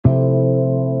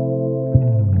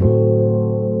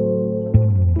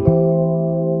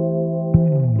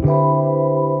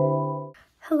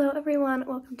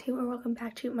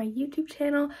back to my YouTube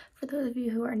channel. For those of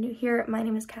you who are new here, my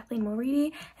name is Kathleen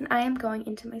Mulready, and I am going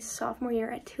into my sophomore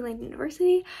year at Tulane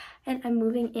University, and I'm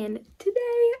moving in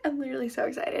today. I'm literally so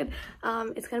excited.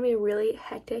 It's gonna be a really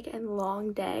hectic and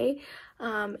long day,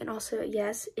 and also,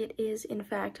 yes, it is in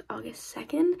fact August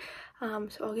 2nd,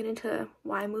 so I'll get into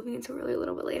why I'm moving into really a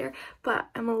little bit later, but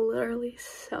I'm literally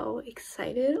so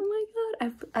excited. Oh my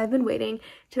god, I've been waiting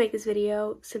to make this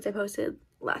video since I posted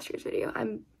last year's video.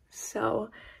 I'm so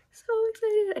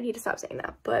excited. I need to stop saying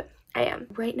that, but I am.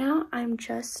 Right now, I'm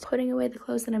just putting away the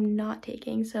clothes that I'm not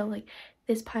taking. So like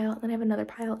this pile, and then I have another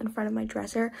pile in front of my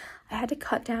dresser. I had to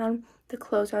cut down the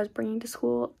clothes I was bringing to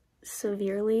school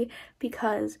severely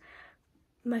because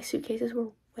my suitcases were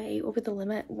way over the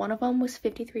limit. One of them was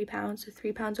 53 pounds, so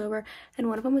 3 pounds over, and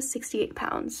one of them was 68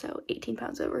 pounds, so 18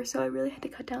 pounds over. So I really had to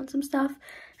cut down some stuff,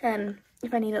 and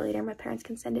if I need it later, my parents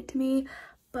can send it to me.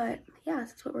 But yeah,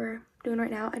 that's what we're doing right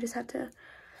now. I just have to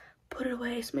put it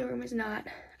away so my room is not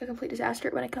a complete disaster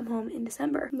when I come home in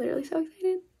December. I'm literally so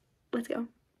excited. Let's go.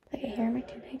 Okay, here are my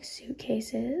two big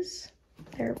suitcases.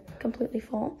 They're completely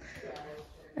full.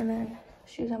 And then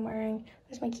shoes I'm wearing.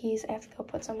 There's my keys. I have to go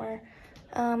put somewhere.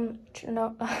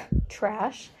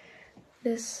 Trash.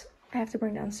 This I have to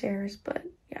bring downstairs, but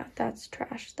yeah, that's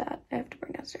trash that I have to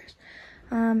bring downstairs.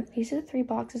 These are the 3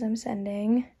 boxes I'm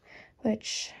sending,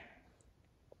 which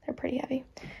they're pretty heavy.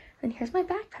 And here's my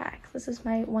backpack. This is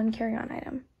my one carry-on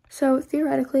item. So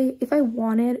theoretically, if I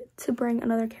wanted to bring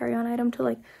another carry-on item to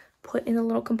like put in a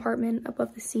little compartment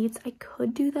above the seats, I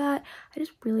could do that. I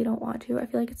just really don't want to. I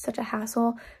feel like it's such a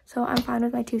hassle. So I'm fine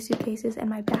with my 2 suitcases and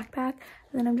my backpack.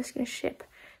 And then I'm just gonna ship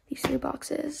these 3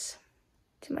 boxes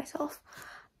to myself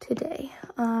today.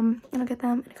 And I'll get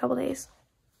them in a couple days.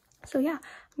 So yeah,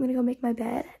 I'm gonna go make my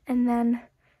bed and then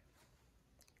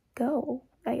go,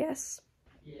 I guess.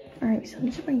 All right, so I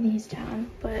need to bring these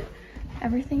down, but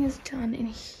everything is done in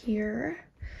here.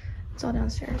 It's all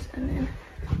downstairs, and then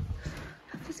I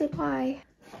have to say bye.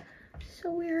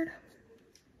 So weird.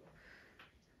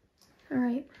 All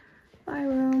right, bye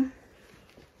room.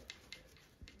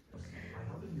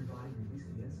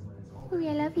 Oh,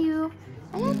 I love you.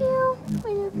 I love you. I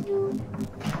love you.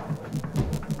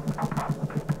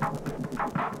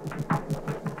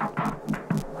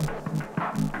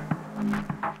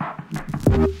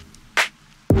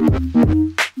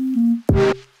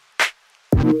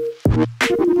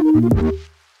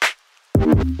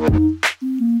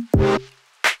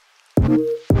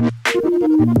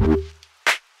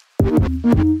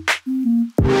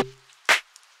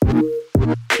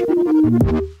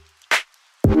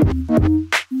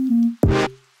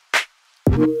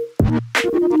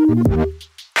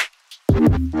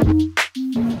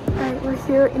 Alright, we're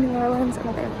here in New Orleans. I'm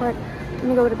at the airport. I'm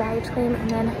gonna go to baggage claim and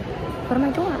then go to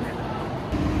my dorm.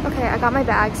 Okay, I got my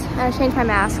bags and I changed my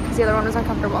mask because the other one was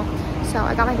uncomfortable. So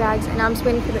I got my bags and now I'm just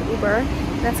waiting for the Uber,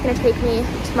 and that's gonna take me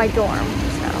to my dorm.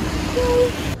 So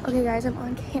yay! Okay guys, I'm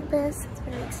on campus. It's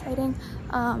very exciting.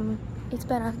 It's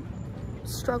been a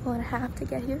struggle and a half to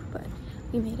get here, but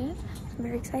we made it. I'm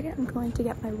very excited. I'm going to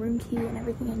get my room key and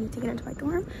everything I need to get into my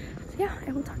dorm. So yeah,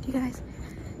 I will talk to you guys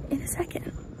in a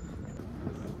second.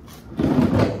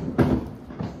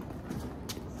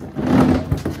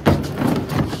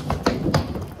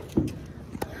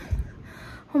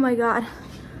 Oh my god,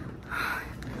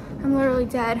 I'm literally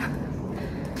dead.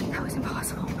 That was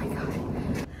impossible. Oh my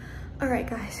god. All right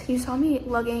guys, you saw me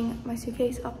lugging my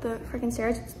suitcase up the freaking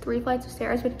stairs. It's 3 flights of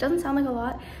stairs, which doesn't sound like a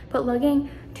lot, but lugging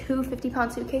 2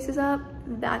 50-pound suitcases up,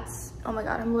 that's, oh my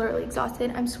god, I'm literally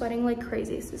exhausted. I'm sweating like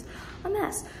crazy. This is a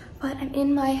mess, but I'm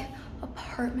in my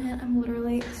apartment. I'm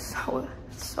literally so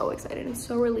excited. I'm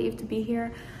so relieved to be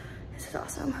here. This is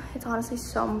awesome. It's honestly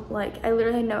so, like, I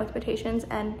literally had no expectations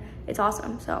and it's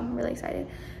awesome. So I'm really excited.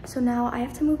 So now I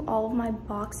have to move all of my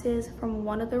boxes from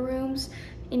one of the rooms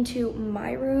into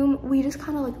my room. We just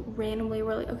kind of like randomly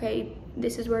were like, okay,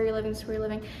 this is where you're living, this is where you're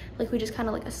living. Like we just kind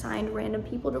of like assigned random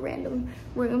people to random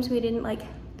rooms. We didn't like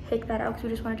pick that out because we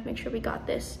just wanted to make sure we got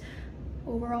this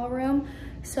overall room.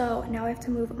 So now I have to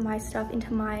move my stuff into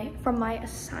from my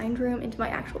assigned room into my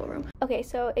actual room. Okay,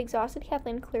 so exhausted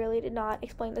Kathleen clearly did not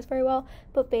explain this very well,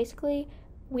 but basically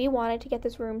we wanted to get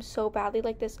this room so badly,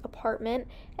 like this apartment,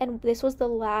 and this was the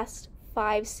last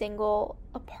 5 single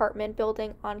apartment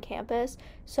building on campus.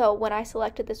 So when I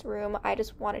selected this room, I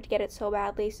just wanted to get it so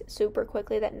badly, super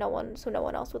quickly, that no one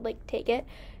else would like take it.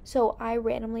 So I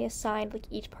randomly assigned like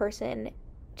each person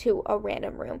to a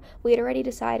random room. We had already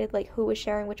decided like who was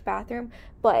sharing which bathroom,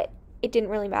 but it didn't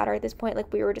really matter at this point.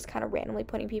 Like we were just kind of randomly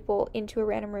putting people into a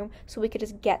random room so we could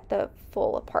just get the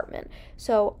full apartment.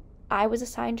 So I was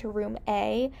assigned to room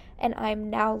A and I'm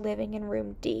now living in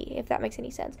room D, if that makes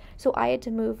any sense. So I had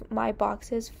to move my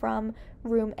boxes from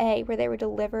room A, where they were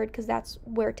delivered, because that's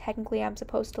where technically I'm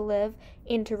supposed to live,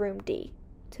 into room D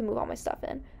to move all my stuff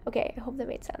in. Okay, I hope that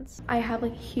made sense. I have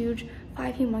like huge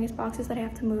 5 humongous boxes that I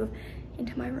have to move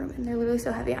into my room, and they're literally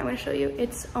so heavy. I'm gonna show you.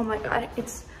 It's, oh my god,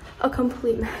 it's a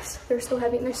complete mess. They're so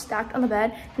heavy and they're stacked on the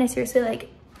bed, and I seriously, like,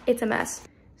 it's a mess.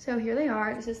 So here they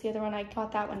are. This is the other one. I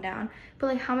got that one down, but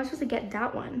like, how am I supposed to get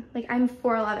that one? Like, I'm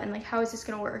 4'11", like, how is this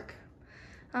gonna work?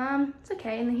 It's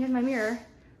okay. And then here's my mirror.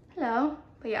 Hello.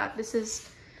 But yeah, this is,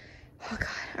 oh god.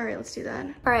 All right, let's do that.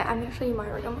 All right, I'm gonna show you my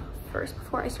room first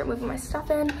before I start moving my stuff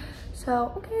in.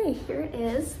 So, okay, here it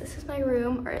is. This is my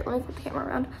room. All right, let me put the camera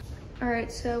around. All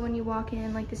right, so when you walk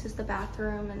in, like, this is the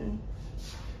bathroom and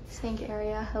sink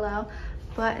area. Hello.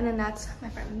 And then that's my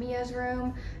friend Mia's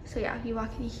room. So yeah, you walk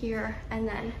in here, and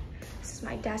then this is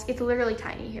my desk. It's literally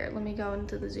tiny. Here, let me go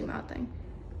into the zoom out thing.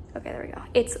 Okay, there we go.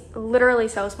 It's literally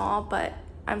so small, but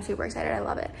I'm super excited. I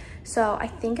love it. So I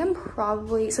think I'm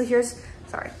probably, so here's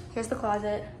the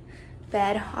closet,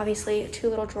 bed, obviously 2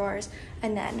 little drawers,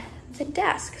 and then the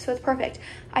desk. So it's perfect.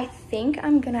 I think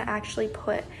I'm gonna actually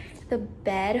put the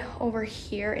bed over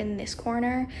here in this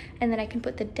corner, and then I can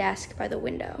put the desk by the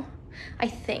window. I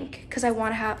think, because I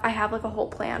have like a whole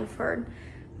plan for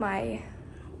my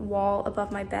wall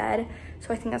above my bed.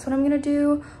 So I think that's what I'm gonna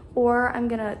do, or I'm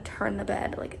gonna turn the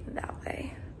bed like that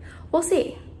way. We'll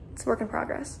see. It's a work in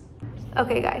progress.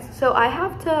 Okay guys, so I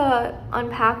have to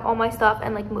unpack all my stuff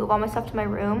and like move all my stuff to my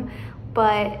room,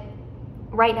 but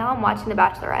right now I'm watching The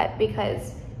Bachelorette,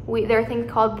 because there are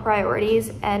things called priorities,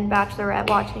 and Bachelorette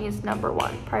watching is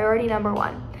priority number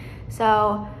one.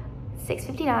 So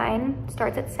 6:59,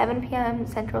 starts at 7 p.m.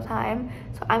 Central Time.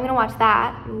 So I'm gonna watch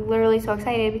that. I'm literally so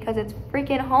excited because it's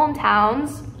freaking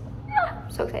hometowns.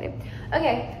 I'm so excited.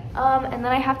 Okay, and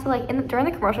then I have to like, during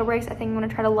the commercial breaks, I think I'm gonna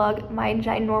try to lug my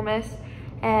ginormous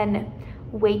and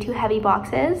way too heavy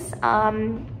boxes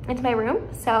into my room.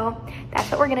 So that's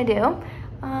what we're gonna do.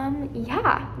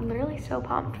 Yeah, I'm literally so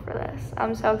pumped for this.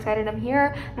 I'm so excited I'm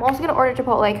here. I'm also gonna order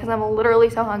Chipotle because I'm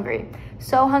literally so hungry.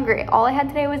 So hungry. All I had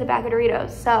today was a bag of Doritos.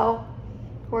 So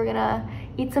we're gonna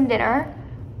eat some dinner.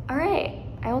 All right,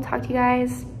 I will talk to you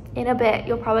guys in a bit.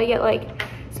 You'll probably get like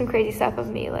some crazy stuff of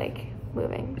me like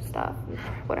moving stuff,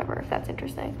 whatever, if that's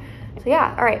interesting. So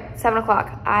yeah, all right, 7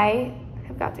 o'clock. I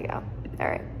have got to go. All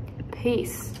right,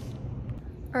 peace.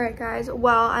 All right guys,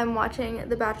 while I'm watching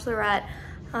The Bachelorette,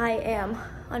 I am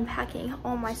unpacking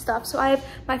all my stuff. So I have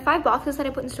my 5 boxes that I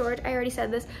put in storage. I already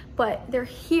said this, but they're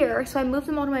here. So I moved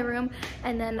them all to my room,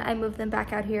 and then I moved them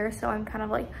back out here. So I'm kind of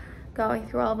like going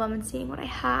through all of them and seeing what I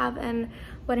have and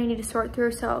what I need to sort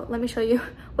through. So let me show you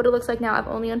what it looks like now. I've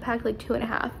only unpacked like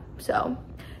 2.5. So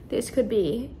this could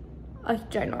be a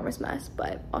ginormous mess,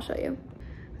 but I'll show you.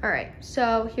 All right,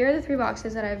 so here are the 3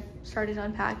 boxes that I've started to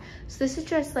unpack. So this is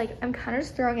just like, I'm kind of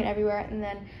just throwing it everywhere, and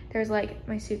then there's like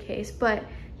my suitcase. But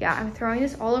yeah, I'm throwing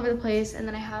this all over the place, and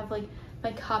then I have like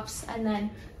my cups and then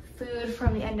food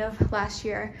from the end of last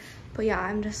year. But yeah,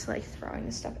 I'm just like throwing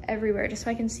this stuff everywhere just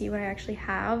so I can see what I actually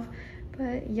have.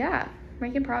 But yeah,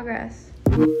 making progress.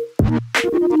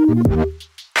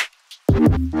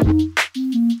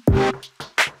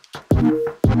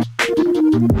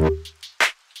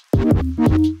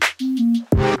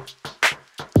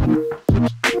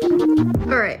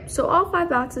 All right, so all 5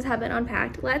 boxes have been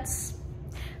unpacked.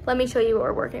 Let me show you what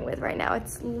we're working with right now.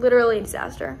 It's literally a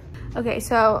disaster. Okay,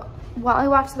 so while I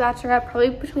watch The Bachelorette, probably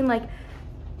between like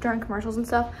during commercials and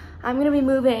stuff, I'm gonna be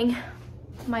moving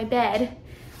my bed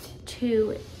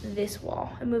to this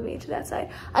wall. I'm moving it to that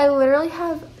side. I literally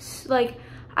have like,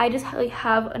 I just like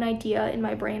have an idea in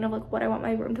my brain of like what I want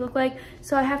my room to look like.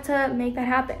 So I have to make that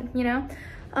happen, you know?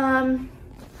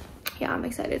 Yeah, I'm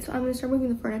excited. So I'm gonna start moving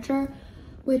the furniture,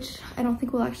 which I don't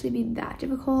think will actually be that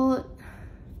difficult.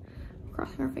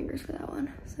 Crossing our fingers for that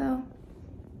one. So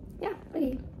yeah,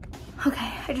 wait.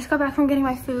 Okay, I just got back from getting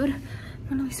my food.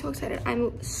 I'm really so excited.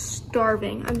 I'm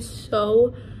starving. I'm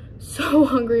so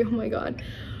hungry. Oh my God.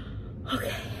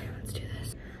 Okay, let's do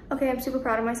this. Okay, I'm super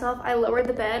proud of myself. I lowered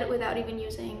the bed without even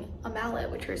using a mallet,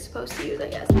 which you're supposed to use, I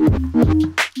guess.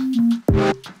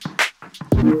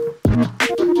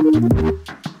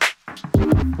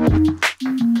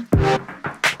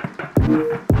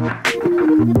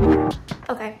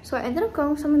 Okay, so I ended up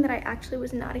going with something that I actually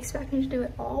was not expecting to do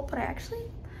at all, but I actually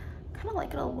kind of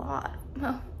like it a lot.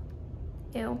 Oh,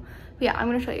 ew. But yeah, I'm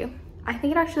gonna show you. I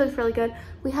think it actually looks really good.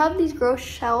 We have these gross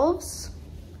shelves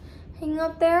hanging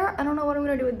up there. I don't know what I'm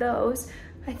gonna do with those.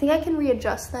 I think I can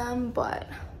readjust them, but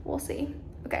we'll see.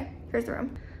 Okay, here's the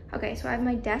room. Okay, so I have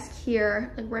my desk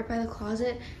here, like right by the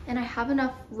closet, and I have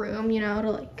enough room, you know,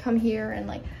 to like come here and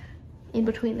like in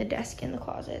between the desk and the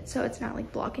closet, so it's not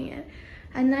like blocking it.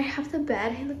 And then I have the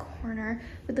bed in the corner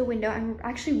with the window. I'm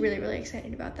actually really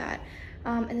excited about that.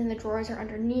 And then the drawers are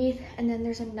underneath, and then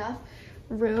there's enough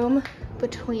room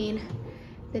between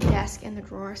the desk and the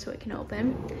drawer so it can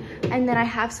open. And then I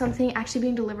have something actually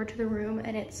being delivered to the room,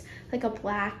 and it's like a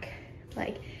black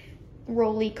like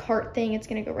rolly cart thing. It's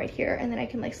gonna go right here, and then I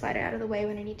can like slide it out of the way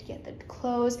when I need to get the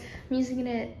clothes. I'm using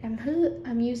it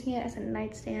as a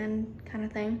nightstand kind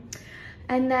of thing.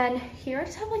 And then here I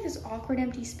just have like this awkward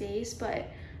empty space, but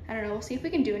I don't know, we'll see if we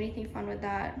can do anything fun with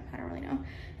that. I don't really know.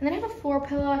 And then I have a floor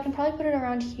pillow. I can probably put it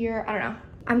around here. I don't know.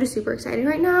 I'm just super excited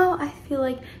right now. I feel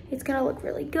like it's gonna look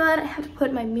really good. I have to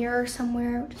put my mirror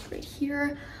somewhere, which is right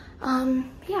here.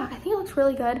 Yeah, I think it looks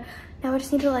really good. Now I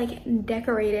just need to like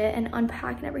decorate it and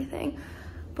unpack and everything.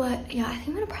 But yeah, I think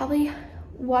I'm gonna probably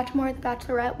watch more of The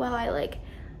Bachelorette while I like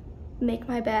make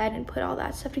my bed and put all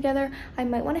that stuff together. I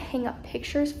might want to hang up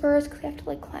pictures first because I have to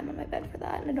like climb on my bed for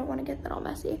that, and I don't want to get that all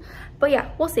messy. But yeah,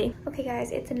 we'll see. Okay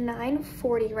guys, it's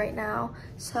 9:40 right now.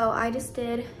 So I just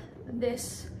did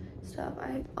this stuff.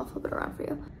 I'll flip it around for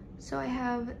you. So I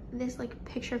have this like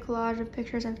picture collage of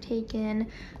pictures I've taken,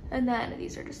 and then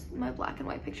these are just my black and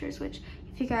white pictures, which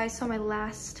if you guys saw my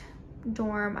last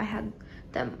dorm, I had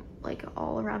them like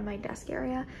all around my desk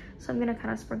area. So I'm gonna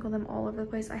kind of sprinkle them all over the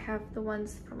place. I have the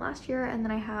ones from last year, and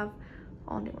then I have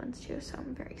all new ones too. So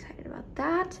I'm very excited about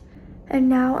that. And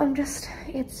now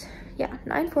it's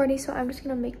 9:40. So I'm just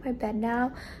gonna make my bed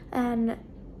now. And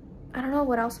I don't know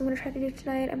what else I'm gonna try to do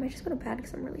tonight. I might just go to bed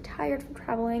because I'm really tired from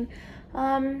traveling.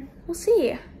 We'll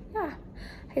see. Yeah,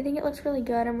 I think it looks really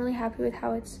good. I'm really happy with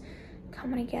how it's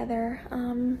coming together.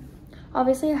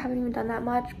 Obviously I haven't even done that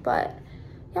much, but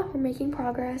yeah, we're making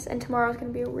progress, and tomorrow is going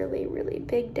to be a really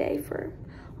big day for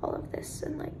all of this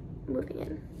and like moving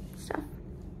in stuff.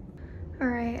 All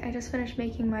right, I just finished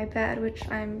making my bed, which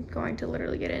I'm going to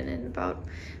literally get in about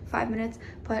 5 minutes,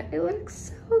 but it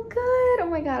looks so good. Oh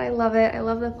my god, I love it. I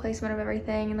love the placement of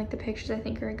everything, and like the pictures I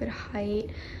think are a good height.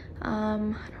 I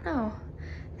don't know,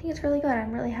 I think it's really good.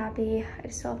 I'm really happy. I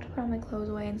just still have to put all my clothes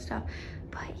away and stuff,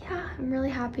 but yeah, I'm really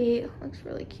happy. It looks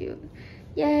really cute.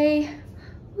 Yay.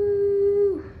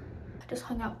 Woo. I just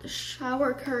hung out the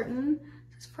shower curtain.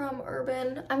 This is from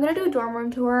Urban. I'm gonna do a dorm room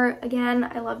tour again.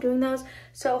 I love doing those,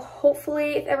 so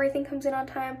hopefully if everything comes in on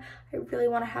time, I really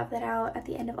want to have that out at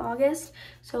the end of August,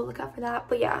 so look out for that.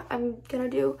 But yeah, I'm gonna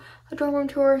do a dorm room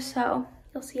tour, so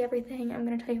you'll see everything. I'm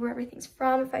gonna tell you where everything's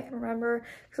from if I can remember,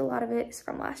 because a lot of it is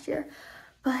from last year.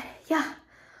 But yeah,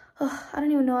 I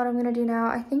don't even know what I'm gonna do now.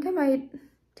 I think I might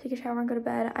take a shower and go to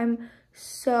bed. I'm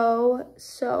so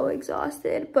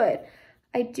exhausted, but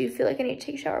I do feel like I need to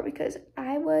take a shower because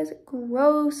I was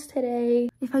gross today.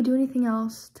 If I do anything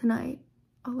else tonight,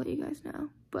 I'll let you guys know,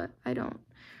 but I don't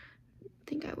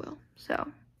think I will.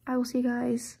 So I will see you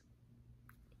guys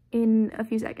in a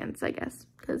few seconds, I guess,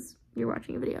 because you're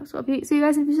watching a video. So I'll see you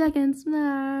guys in a few seconds.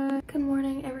 Bye. Good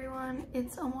morning, everyone.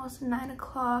 It's almost 9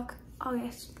 o'clock,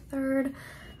 August 3rd.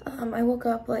 I woke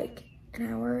up like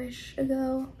an hour-ish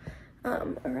ago.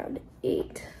 Around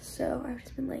 8, so I've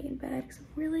just been laying in bed because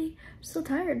I'm still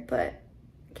tired, but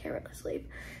I can't really sleep.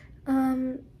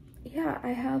 Yeah, I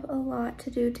have a lot to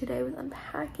do today with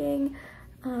unpacking.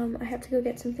 I have to go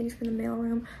get some things from the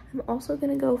mailroom. I'm also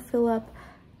gonna go fill up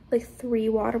like 3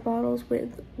 water bottles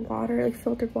with water, like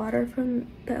filtered water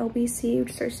from the LBC,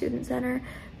 which is our student center,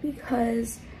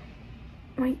 because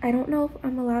I don't know if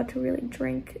I'm allowed to really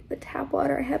drink the tap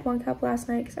water. I had 1 cup last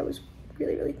night because I was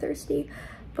really thirsty.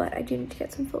 But I do need to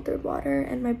get some filtered water,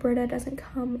 and my Brita doesn't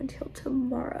come until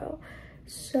tomorrow.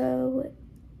 So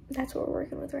that's what we're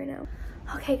working with right now.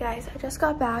 Okay guys, I just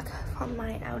got back from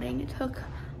my outing. It took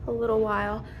a little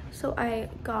while. So I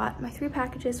got my 3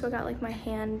 packages. So I got like my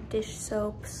hand dish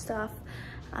soap stuff.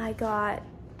 I got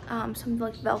some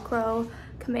like Velcro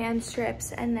command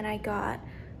strips, and then I got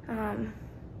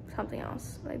something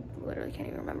else. I literally can't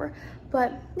even remember.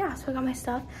 But yeah, so I got my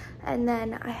stuff, and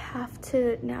then I have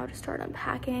to now just start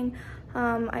unpacking.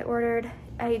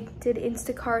 I did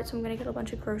Instacart, so I'm gonna get a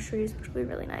bunch of groceries, which will be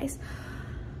really nice.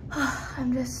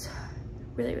 I'm just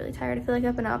really tired. I feel like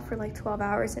I've been up for like 12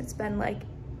 hours, and it's been like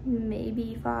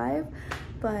maybe 5,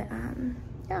 but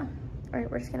yeah. All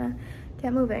right, we're just gonna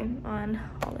get moving on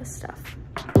all this stuff.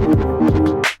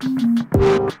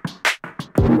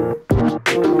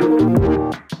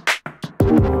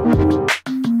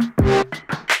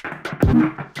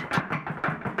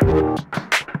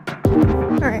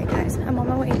 Alright guys, I'm on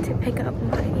my way to pick up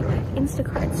my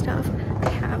Instacart stuff. I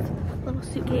have a little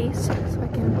suitcase so I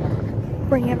can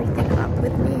bring everything up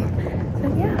with me.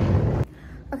 So yeah.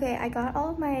 Okay, I got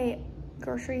all of my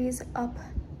groceries up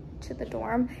to the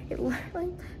dorm. It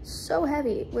literally so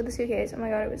heavy with the suitcase. Oh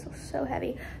my god, it was so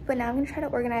heavy. But now I'm gonna try to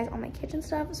organize all my kitchen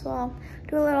stuff, so I'll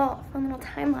do a fun little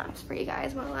time lapse for you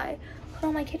guys while I put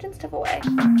all my kitchen stuff away.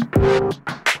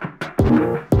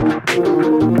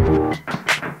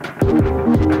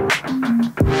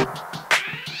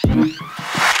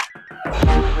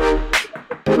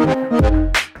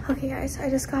 Okay guys, I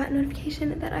just got a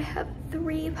notification that I have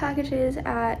 3 packages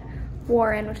at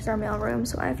Warren, which is our mailroom,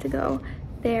 so I have to go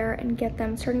there and get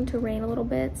them. It's starting to rain a little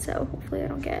bit, so hopefully I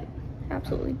don't get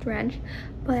absolutely drenched.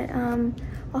 But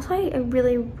also I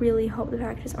really hope the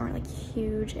packages aren't like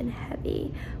huge and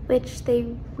heavy, which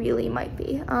they really might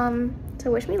be.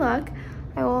 So wish me luck.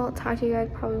 I will talk to you guys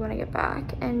probably when I get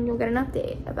back, and you'll get an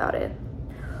update about it.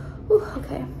 Whew,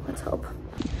 okay, let's hope.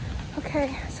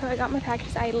 Okay, so I got my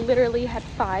packages. I literally had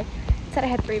 5. It said I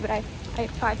had 3, but I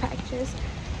had 5 packages.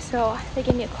 So they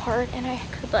gave me a card, and I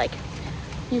could like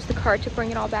use the card to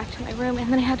bring it all back to my room,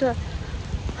 and then I had to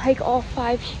hike all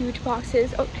 5 huge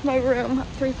boxes up to my room, up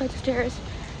 3 flights of stairs.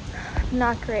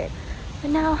 Not great.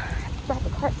 But now I brought the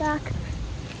cart back,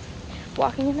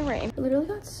 walking in the rain. I literally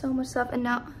got so much stuff, and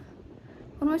now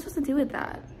what am I supposed to do with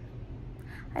that?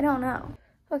 I don't know.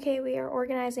 Okay, we are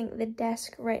organizing the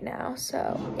desk right now. So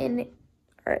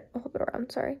all right, I'll flip it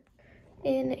around, sorry.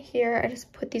 In here, I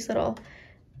just put these little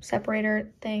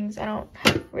separator things. I don't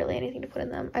have really anything to put in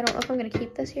them. I don't know if I'm gonna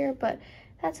keep this here, but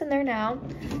that's in there now.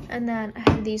 And then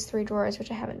I have these 3 drawers,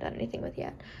 which I haven't done anything with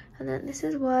yet. And then this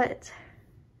is what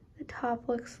the top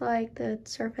looks like, the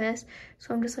surface.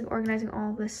 So I'm just like organizing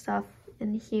all this stuff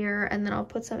in here, and then I'll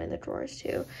put some in the drawers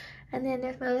too. And then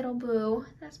there's my little boo.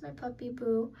 That's my puppy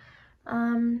boo.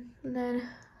 And then,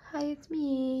 hi, it's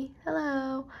me.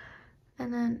 Hello.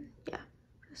 And then, yeah,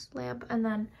 just lamp. And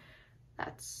then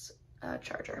that's a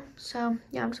charger. So,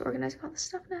 yeah, I'm just organizing all this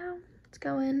stuff now. It's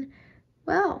going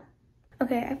well.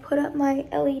 Okay, I put up my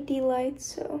LED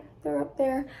lights, so they're up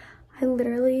there. I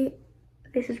literally,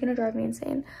 this is gonna drive me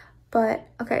insane. But,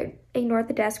 okay, ignore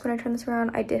the desk when I turn this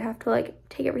around. I did have to, like,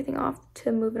 take everything off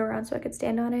to move it around so I could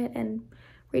stand on it and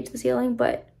reach the ceiling,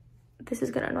 but this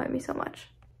is gonna annoy me so much.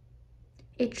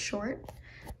 It's short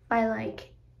by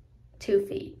like 2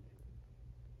 feet.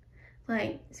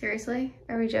 Like, seriously?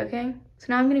 Are we joking? So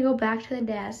now I'm gonna go back to the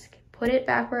desk, put it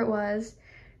back where it was,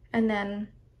 and then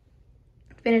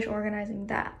finish organizing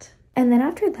that. And then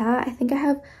after that, I think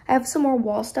I have some more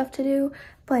wall stuff to do,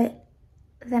 but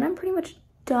then I'm pretty much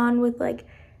done with like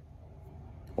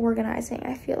organizing,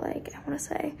 I feel like, I wanna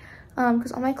say.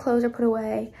 Because all my clothes are put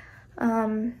away.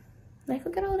 Like,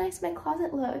 look at how nice my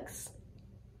closet looks.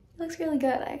 It looks really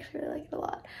good. I actually really like it a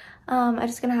lot. I'm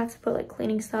just gonna have to put like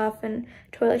cleaning stuff and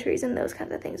toiletries and those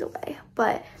kinds of things away.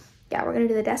 But yeah, we're gonna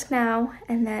do the desk now,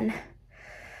 and then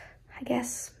I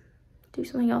guess do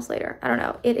something else later. I don't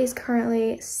know. It is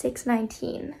currently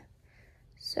 6:19,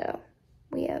 so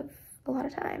we have a lot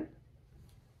of time.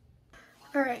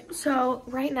 All right, so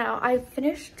right now I've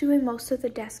finished doing most of the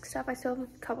desk stuff. I still have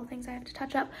a couple things I have to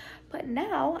touch up, but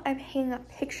now I'm hanging up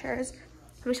pictures.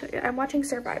 Let me show you. I'm watching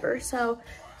Survivor, so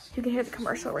you can hear the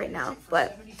commercial right now,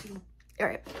 but all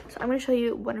right, so I'm gonna show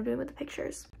you what I'm doing with the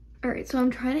pictures. All right, so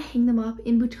I'm trying to hang them up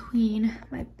in between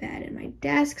my bed and my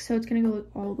desk, so it's gonna go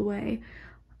all the way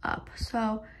up.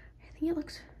 So I think it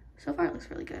looks, so far it looks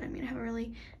really good. I mean, I haven't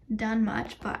really done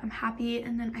much, but I'm happy.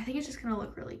 And then I think it's just gonna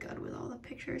look really good with all the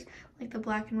pictures, like the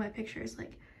black and white pictures,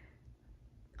 like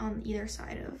on either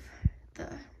side of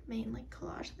the main like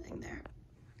collage thing there.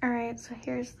 All right, so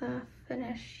here's the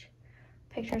finished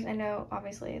pictures. I know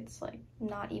obviously it's like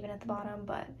not even at the bottom,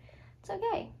 but it's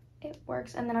okay, it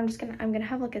works. And then I'm gonna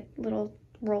have like a little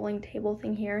rolling table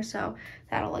thing here, so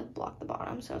that'll like block the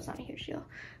bottom, so it's not a huge deal.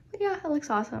 But yeah, it looks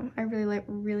awesome. I really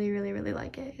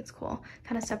like it. It's cool.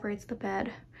 Kind of separates the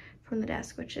bed from the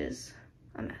desk, which is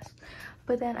a mess.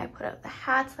 But then I put up the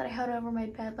hats that I had over my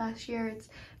bed last year. It's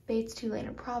Bates, Tulane,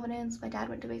 and Providence. My dad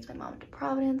went to Bates, my mom went to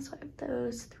Providence, so I have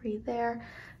those 3 there.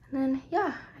 And then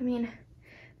yeah, I mean,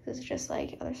 this is just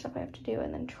like other stuff I have to do,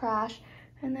 and then trash.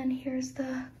 And then here's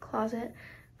the closet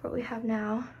for what we have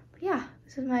now. But yeah,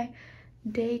 this is my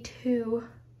day 2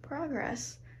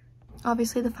 progress.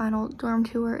 Obviously the final dorm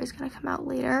tour is gonna come out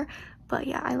later, but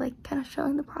yeah, I like kind of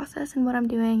showing the process and what I'm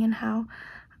doing and how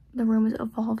the room is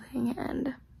evolving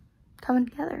and coming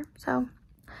together. So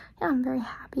yeah, I'm very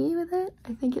happy with it.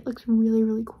 I think it looks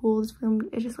really cool. This room,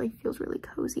 it just like feels really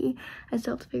cozy. I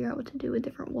still have to figure out what to do with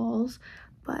different walls,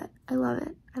 but I love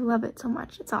it. I love it so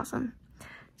much. It's awesome.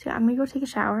 So yeah, I'm gonna go take a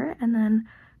shower, and then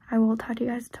I will talk to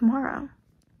you guys tomorrow.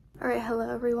 All right, hello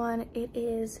everyone. It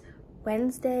is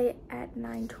Wednesday at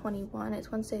 9:21.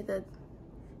 It's Wednesday the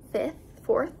 5th,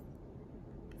 4th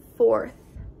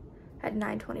at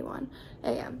 9:21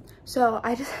 a.m. So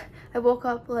I woke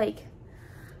up like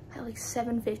at like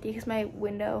 7:50 because my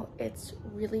window, it's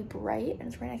really bright and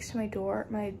it's right next to my door,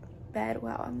 my bed.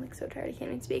 Wow, I'm like so tired, I can't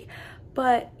even speak.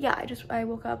 But yeah, I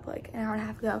woke up like an hour and a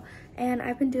half ago and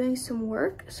I've been doing some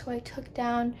work. So I took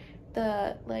down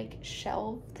the like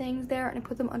shelf things there and I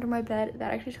put them under my bed.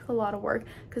 That actually took a lot of work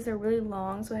because they're really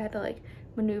long, so I had to like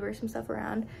maneuver some stuff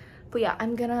around. But yeah,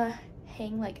 I'm gonna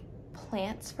hang like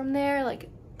plants from there, like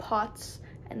pots,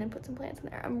 and then put some plants in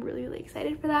there. I'm really, really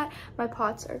excited for that. My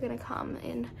pots are gonna come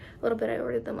in a little bit. I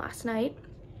ordered them last night.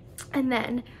 And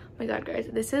then, oh my god guys,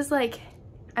 this is like,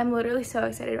 I'm literally so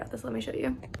excited about this. Let me show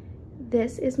you.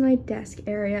 This is my desk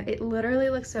area. It literally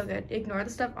looks so good. Ignore the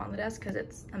stuff on the desk because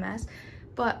it's a mess.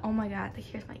 But oh my god, like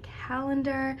here's my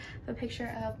calendar, a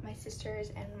picture of my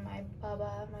sisters and my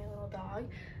Bubba, my little dog.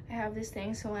 I have this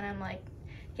thing so when I'm like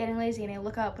getting lazy and I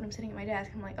look up when I'm sitting at my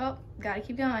desk, I'm like, oh, gotta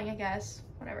keep going, I guess,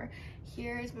 whatever.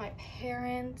 Here's my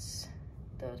parents,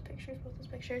 both those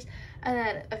pictures. And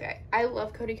then, okay, I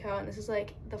love Cody Ko, and this is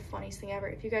like the funniest thing ever.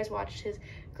 If you guys watched his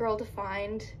Girl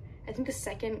Defined, I think the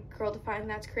second Girl Defined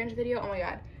That's Cringe video, oh my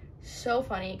god, so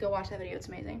funny. Go watch that video, it's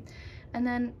amazing. And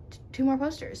then 2 more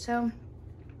posters. So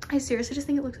I seriously just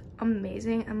think it looks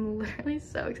amazing. I'm literally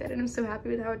so excited. I'm so happy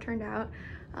with how it turned out.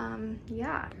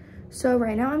 Yeah. So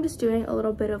right now I'm just doing a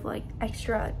little bit of like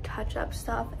extra touch-up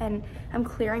stuff and I'm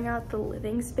clearing out the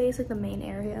living space, like the main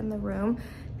area in the room,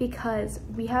 because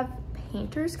we have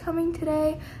painters coming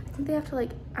today. I think they have to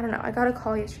like, I don't know, I got a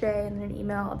call yesterday and an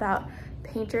email about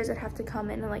painters that have to come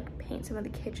in and like paint some of the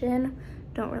kitchen.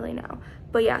 Don't really know.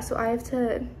 But yeah, so I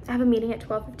have a meeting at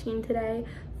 12:15 today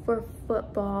for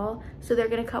football. So they're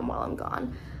gonna come while I'm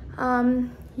gone.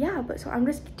 Yeah, but so I'm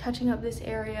just touching up this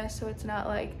area so it's not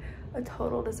like a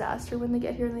total disaster when they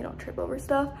get here and they don't trip over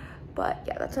stuff. But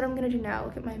yeah, that's what I'm gonna do now.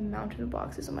 Look at my mountain of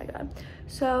boxes, oh my god.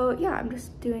 So yeah, I'm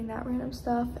just doing that random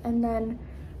stuff, and then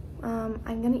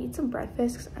I'm gonna eat some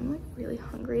breakfast because I'm like really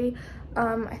hungry.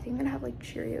 I think I'm gonna have like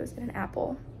Cheerios and an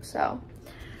apple. So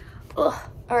ugh.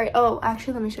 All right, oh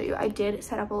actually let me show you. I did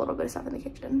set up a little bit of stuff in the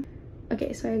kitchen.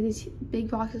 Okay, so I have these big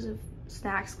boxes of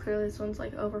snacks. Clearly this one's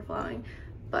like overflowing.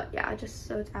 But yeah, just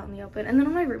so it's out in the open. And then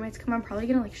when my roommates come, I'm probably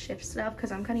gonna like shift stuff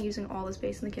because I'm kind of using all the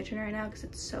space in the kitchen right now because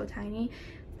it's so tiny.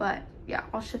 But yeah,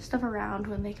 I'll shift stuff around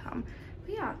when they come.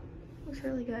 But yeah, it looks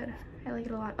really good. I like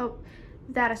it a lot. Oh,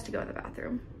 that has to go in the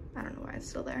bathroom. I don't know why it's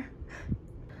still there.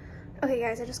 Okay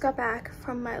guys, I just got back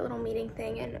from my little meeting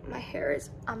thing and my hair is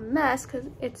a mess because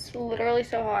it's literally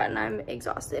so hot and I'm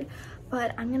exhausted.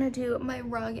 But I'm gonna do my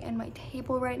rug and my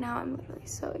table right now. I'm literally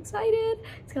so excited.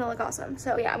 It's gonna look awesome.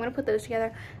 So yeah, I'm gonna put those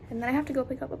together and then I have to go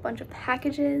pick up a bunch of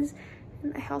packages.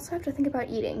 And I also have to think about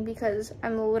eating because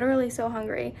I'm literally so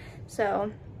hungry.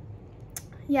 So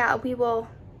yeah, we will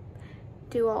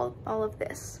do all of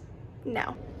this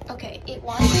now. Okay, it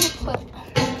wants me to put,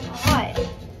 oh my god.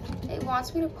 It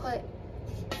wants me to put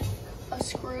a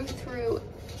screw through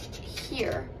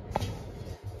here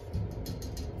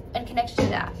and connect to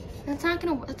that. That's not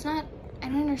gonna, it's not, I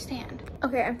don't understand.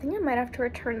 Okay, I'm thinking I might have to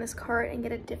return this cart and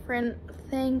get a different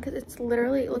thing because it's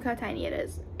literally, look how tiny it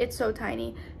is. It's so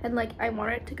tiny. And like, I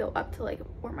want it to go up to like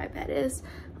where my bed is.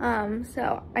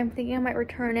 So I'm thinking I might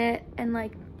return it and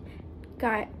like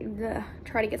try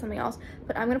to get something else.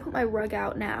 But I'm gonna put my rug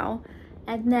out now.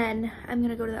 And then I'm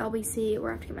gonna go to the LBC where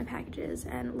I have to get my packages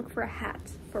and look for a hat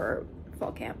for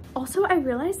fall camp. Also, I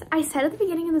realized I said at the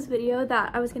beginning of this video that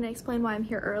I was gonna explain why I'm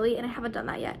here early and I haven't done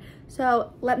that yet.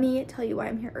 So let me tell you why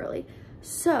I'm here early.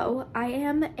 So I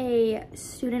am a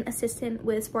student assistant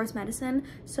with sports medicine.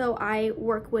 So I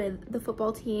work with the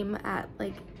football team at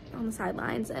like on the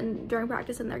sidelines and during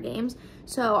practice in their games.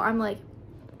 So I'm like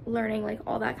learning like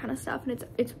all that kind of stuff and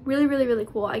it's really really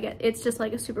cool. It's just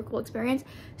like a super cool experience.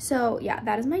 So yeah,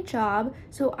 that is my job.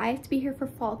 So I have to be here for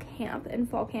fall camp, and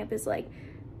fall camp is like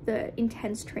the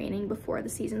intense training before the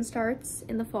season starts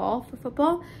in the fall for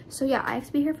football. So yeah, I have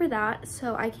to be here for that.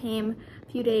 So I came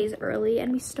a few days early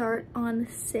and we start on the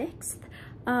 6th.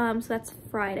 So that's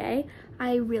Friday.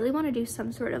 I really want to do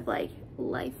some sort of like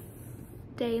life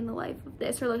day in the life of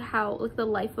this, or like how like the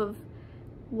life of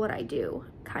what I do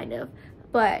kind of.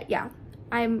 But yeah,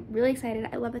 I'm really excited.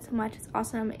 I love it so much. It's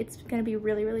awesome. It's gonna be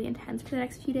really intense for the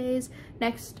next few days,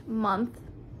 next month,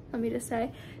 let me just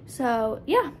say. So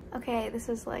yeah. Okay, this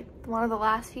is like one of the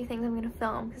last few things I'm gonna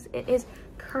film because it is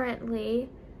currently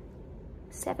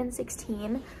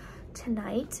 7:16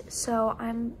 tonight. So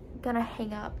I'm gonna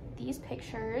hang up these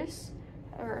pictures,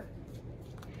 or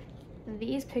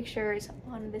these pictures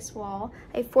on this wall.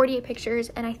 I have 48 pictures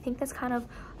and I think that's kind of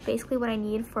basically what I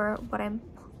need for what I'm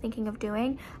thinking of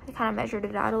doing. I kind of measured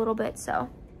it out a little bit, so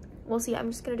we'll see. I'm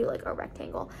just gonna do like a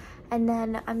rectangle, and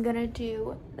then I'm gonna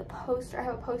do the poster. I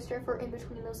have a poster for in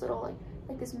between those little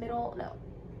like this middle, no,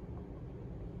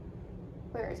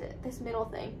 where is it? This middle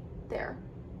thing there,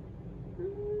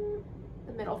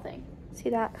 the middle thing. See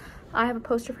that? I have a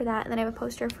poster for that, and then I have a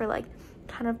poster for like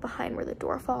kind of behind where the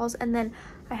door falls, and then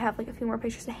I have like a few more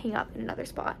pictures to hang up in another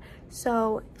spot.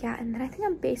 So yeah, and then I think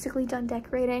I'm basically done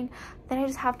decorating. Then I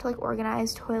just have to like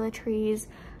organize toiletries,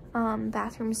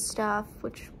 bathroom stuff,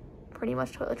 which pretty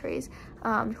much toiletries,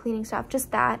 cleaning stuff,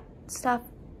 just that stuff.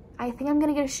 I think I'm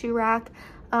gonna get a shoe rack.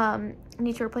 I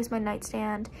need to replace my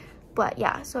nightstand. But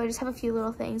yeah, so I just have a few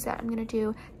little things that I'm gonna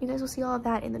do. You guys will see all of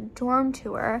that in the dorm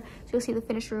tour. So you'll see the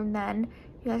finished room then.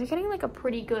 You guys are getting like a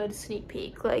pretty good sneak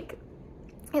peek. Like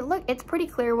it's pretty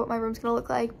clear what my room's gonna look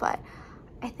like, but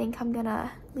I think I'm gonna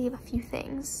leave a few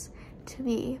things to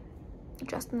be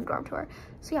just in the dorm tour.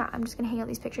 So yeah, I'm just gonna hang out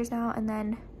these pictures now and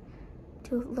then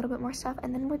do a little bit more stuff,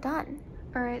 and then we're done.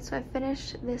 All right, so I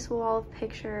finished this wall of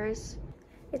pictures.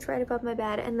 It's right above my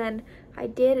bed, and then I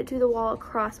did do the wall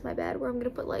across my bed where I'm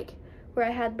gonna put like where I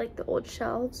had like the old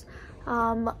shelves.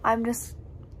 I'm just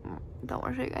don't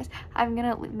want to show you guys. I'm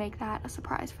gonna make that a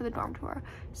surprise for the dorm tour.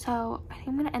 So I think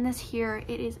I'm gonna end this here.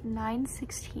 It is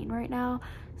 9:16 right now,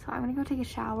 so I'm gonna go take a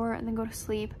shower and then go to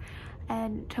sleep.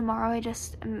 And tomorrow I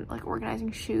just am like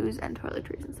organizing shoes and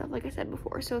toiletries and stuff like I said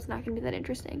before, so it's not gonna be that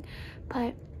interesting.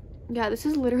 But yeah, this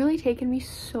has literally taken me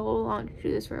so long to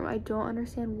do this room. I don't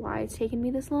understand why it's taken me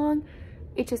this long.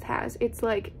 It just has. It's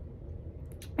like,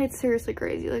 it's seriously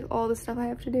crazy, like all the stuff I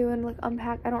have to do and like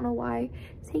unpack. I don't know why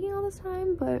it's taking all this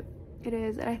time, but it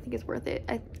is, and I think it's worth it.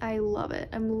 I love it.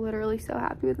 I'm literally so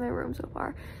happy with my room so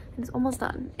far, and it's almost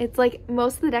done. It's like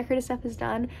most of the decorative stuff is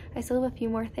done. I still have a few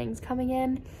more things coming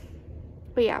in,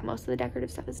 but yeah, most of the decorative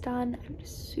stuff is done. I'm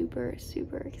just super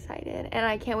excited, and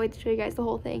I can't wait to show you guys the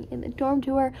whole thing in the dorm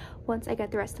tour once I get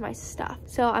the rest of my stuff.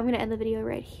 So I'm gonna end the video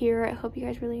right here. I hope you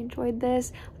guys really enjoyed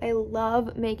this. I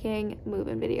love making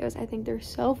move-in videos. I think they're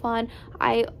so fun.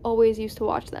 I always used to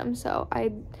watch them, so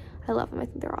I love them. I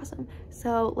think they're awesome.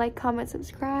 So like, comment,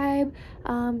 subscribe,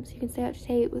 so you can stay up to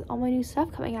date with all my new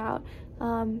stuff coming out.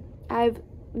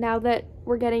 Now that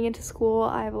we're getting into school,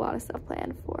 I have a lot of stuff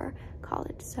planned for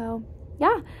college. So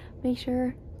yeah, make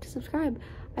sure to subscribe.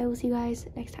 I will see you guys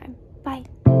next time.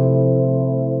 Bye.